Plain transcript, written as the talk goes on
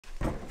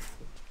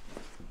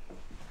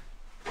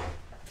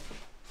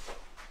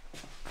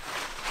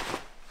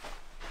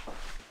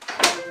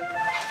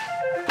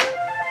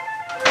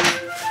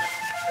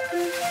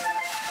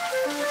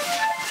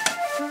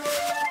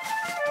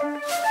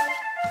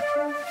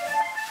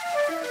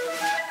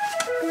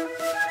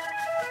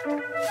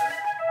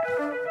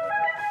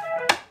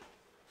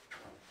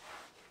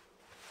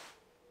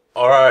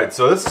Alright,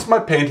 so this is my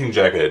painting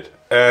jacket,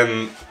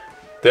 and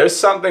there's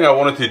something I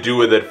wanted to do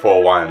with it for a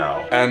while now.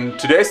 And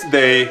today's the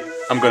day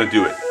I'm gonna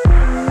do it.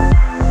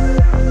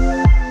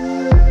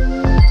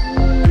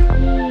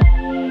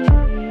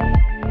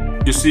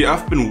 You see,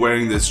 I've been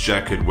wearing this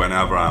jacket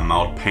whenever I'm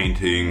out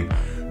painting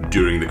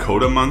during the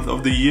colder month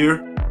of the year.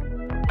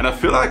 And I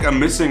feel like I'm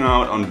missing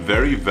out on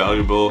very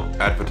valuable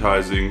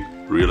advertising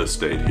real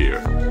estate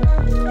here.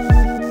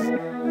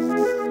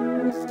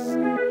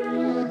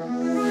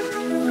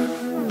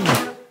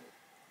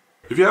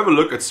 If you have a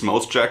look at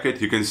Smoke's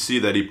jacket, you can see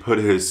that he put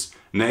his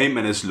name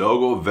and his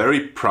logo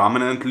very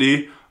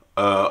prominently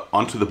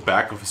onto the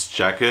back of his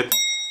jacket.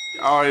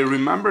 I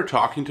remember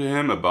talking to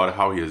him about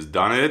how he has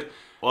done it.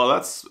 Well,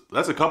 that's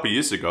a couple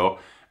years ago,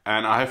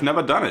 and I have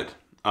never done it.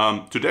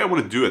 Today I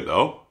want to do it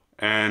though,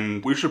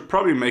 and we should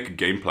probably make a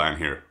game plan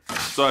here.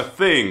 So I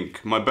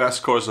think my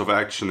best course of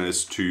action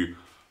is to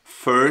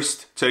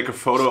first take a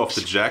photo of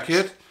the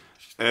jacket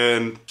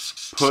and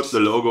put the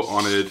logo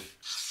on it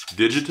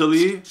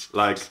digitally,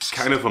 like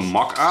kind of a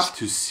mock-up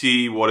to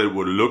see what it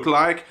would look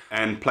like,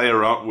 and play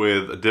around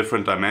with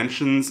different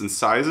dimensions and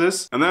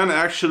sizes, and then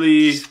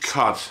actually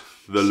cut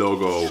the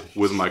logo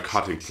with my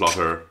cutting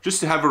plotter just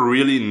to have a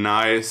really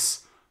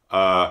nice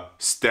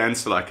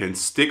stencil I can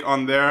stick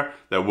on there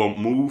that won't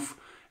move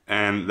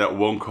and that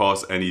won't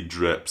cause any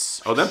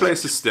drips. I'll then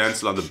place the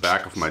stencil on the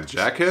back of my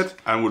jacket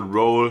and would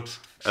roll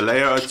a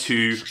layer or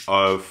two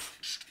of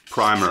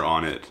primer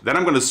on it. Then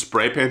I'm going to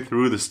spray paint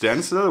through the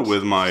stencil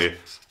with my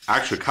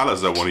actual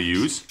colors I want to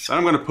use. Then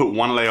I'm going to put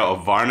one layer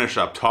of varnish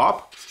up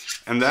top,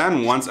 and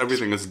then once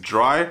everything is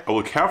dry, I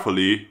will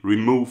carefully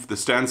remove the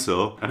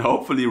stencil and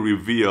hopefully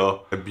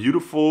reveal a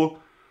beautiful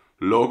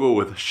logo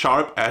with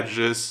sharp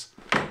edges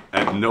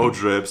and no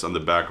drips on the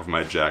back of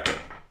my jacket.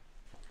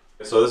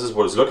 So this is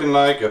what it's looking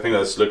like. I think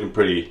that's looking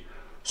pretty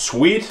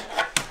sweet.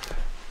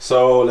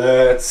 So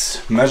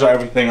let's measure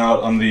everything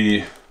out on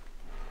the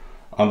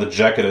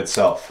jacket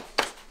itself.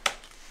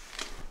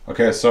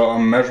 Okay, so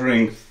I'm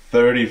measuring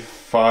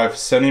 35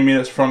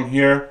 centimeters from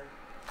here.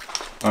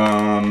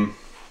 The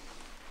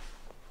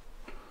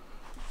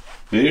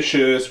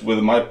issue is with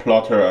my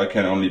plotter I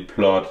can only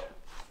plot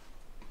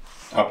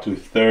up to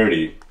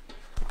 30.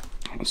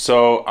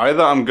 So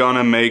either I'm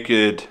gonna make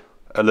it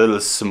a little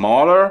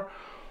smaller,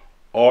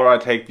 or I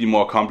take the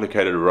more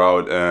complicated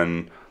route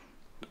and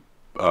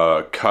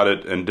cut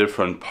it in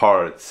different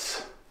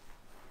parts.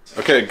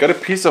 Okay, got a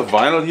piece of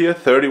vinyl here,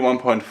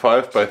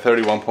 31.5 by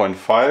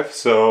 31.5.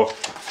 So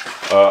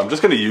I'm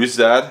just gonna use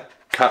that,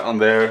 cut on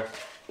there,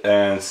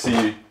 and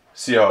see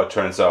how it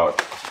turns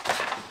out.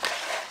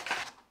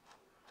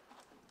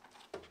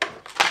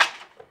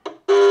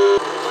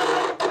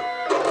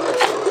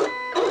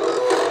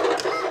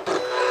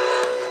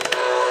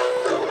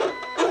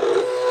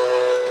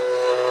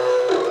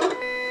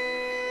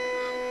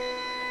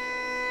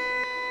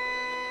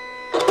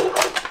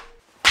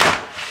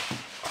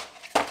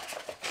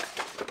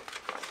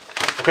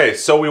 Okay,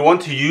 so we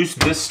want to use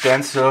this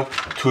stencil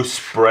to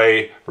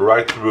spray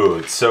right through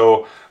it.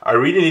 So I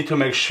really need to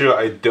make sure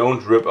I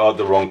don't rip out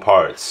the wrong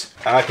parts.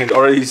 And I can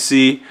already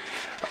see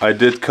I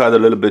did cut a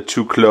little bit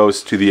too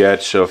close to the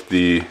edge of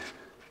the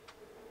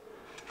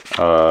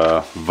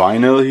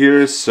vinyl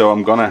here, so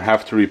I'm gonna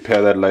have to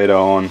repair that later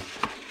on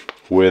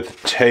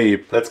with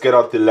tape. Let's get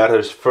out the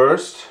letters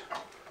first.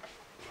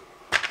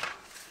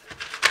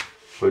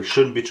 But it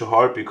shouldn't be too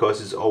hard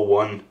because it's all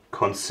one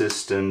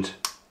consistent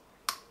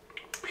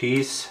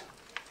piece.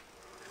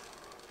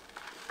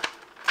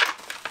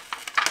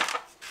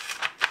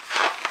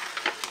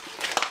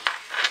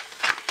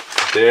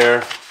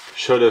 There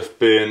should have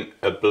been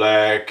a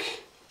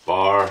black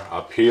bar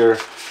up here.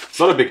 It's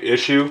not a big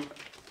issue.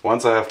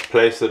 Once I have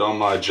placed it on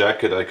my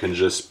jacket, I can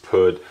just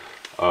put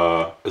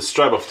a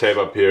strip of tape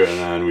up here and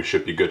then we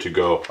should be good to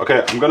go.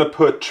 Okay, I'm gonna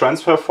put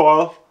transfer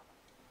foil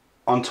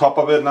on top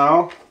of it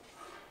now,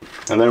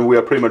 and then we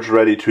are pretty much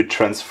ready to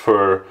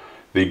transfer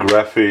the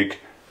graphic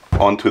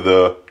onto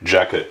the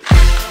jacket.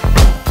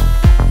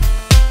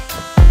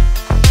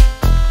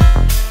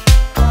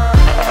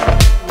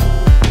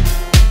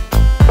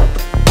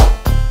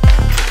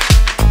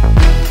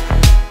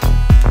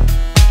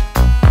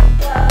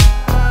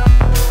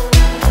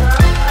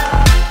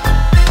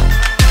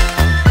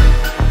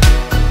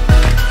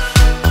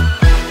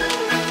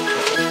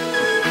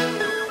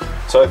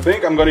 So I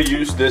think I'm gonna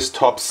use this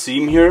top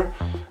seam here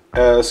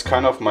as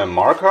kind of my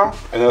marker,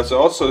 and there's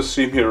also a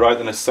seam here right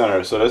in the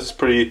center, so this is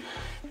pretty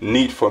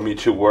neat for me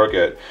to work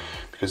at,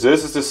 because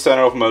this is the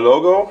center of my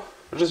logo.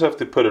 I just have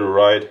to put it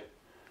right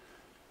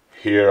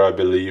here, I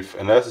believe,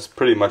 and that is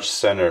pretty much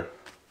center.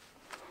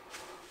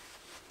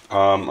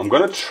 I'm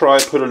gonna try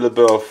put a little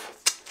bit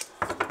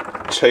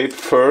of tape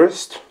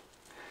first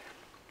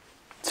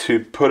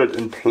to put it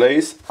in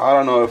place. I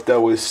don't know if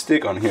that will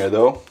stick on here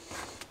though.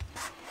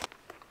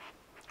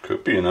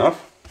 Could be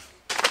enough.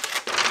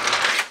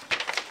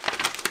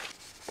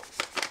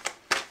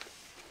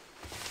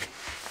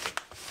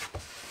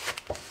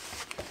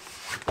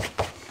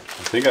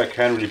 I think I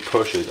can't really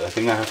push it. I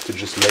think I have to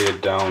just lay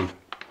it down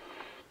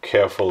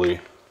carefully.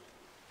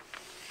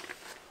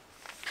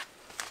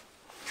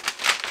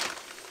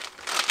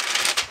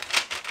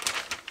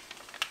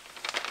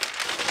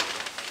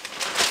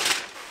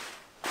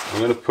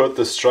 I'm gonna put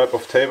the stripe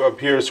of tape up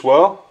here as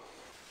well.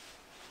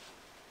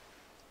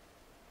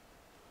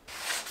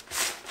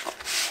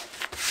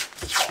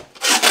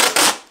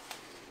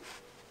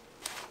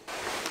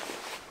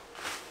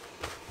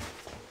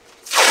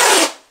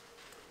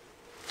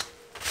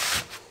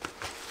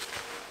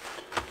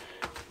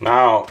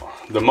 Now,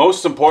 the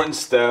most important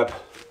step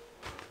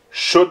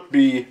should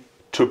be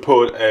to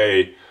put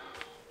a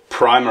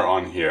primer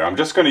on here. I'm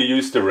just going to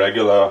use the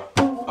regular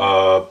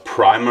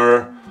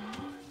primer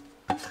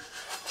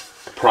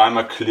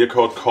clear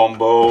coat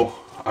combo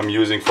I'm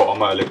using for all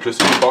my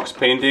electricity box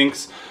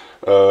paintings.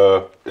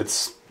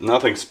 It's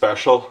nothing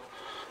special.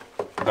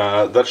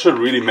 That should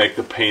really make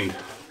the paint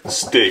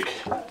stick.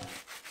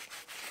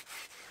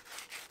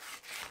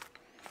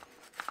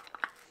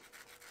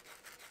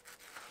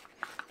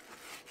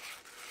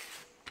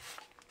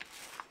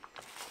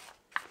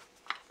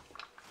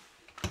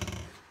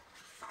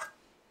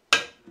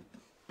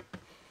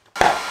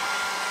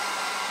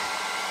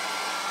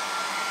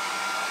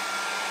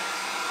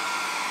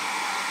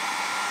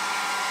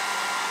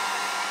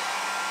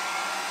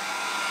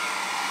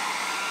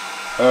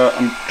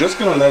 I'm just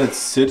gonna let it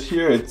sit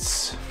here. It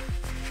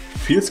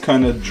feels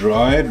kind of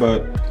dry,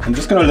 but I'm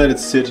just gonna let it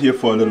sit here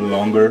for a little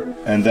longer,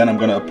 and then I'm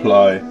gonna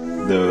apply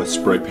the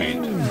spray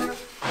paint.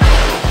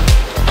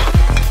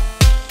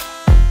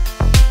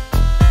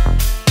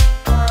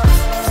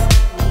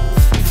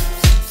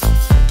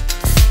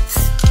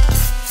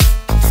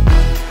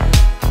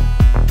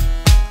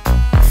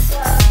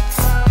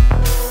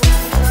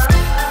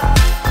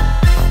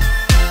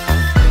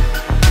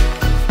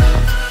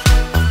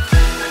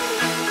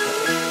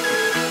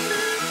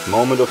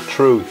 Moment of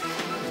truth.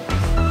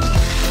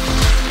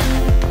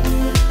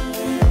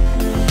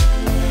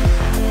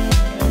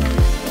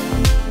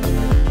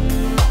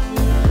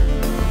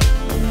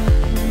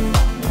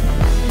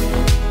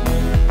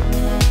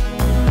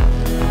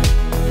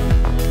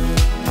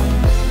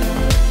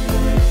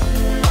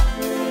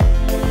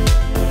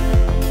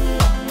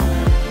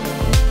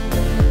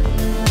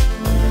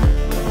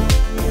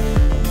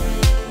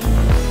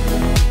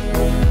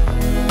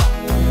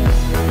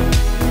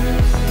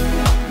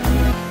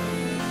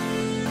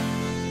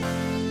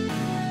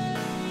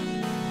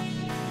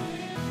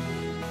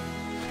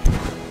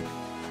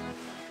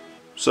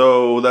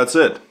 So that's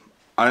it.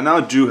 I now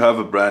do have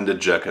a branded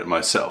jacket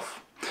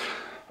myself.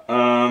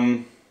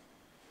 I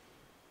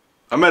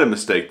made a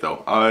mistake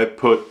though. I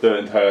put the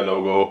entire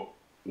logo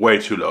way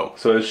too low.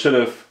 So it should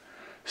have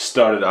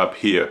started up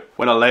here.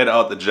 When I laid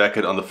out the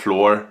jacket on the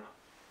floor,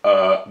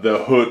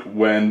 the hood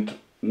went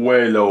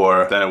way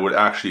lower than it would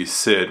actually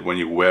sit when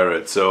you wear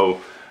it.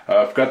 So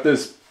I've got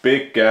this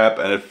big gap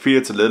and it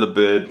feels a little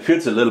bit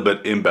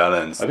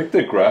imbalanced. I think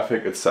the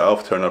graphic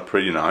itself turned out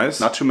pretty nice.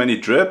 Not too many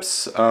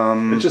drips.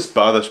 It just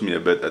bothers me a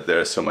bit that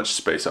there's so much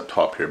space up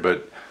top here,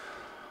 but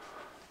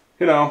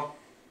you know,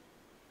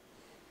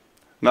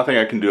 nothing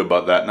I can do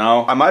about that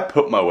now. I might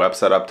put my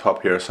website up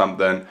top here or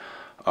something.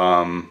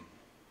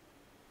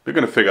 We're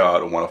gonna figure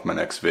out in one of my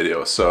next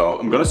videos. So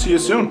I'm gonna see you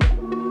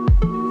soon.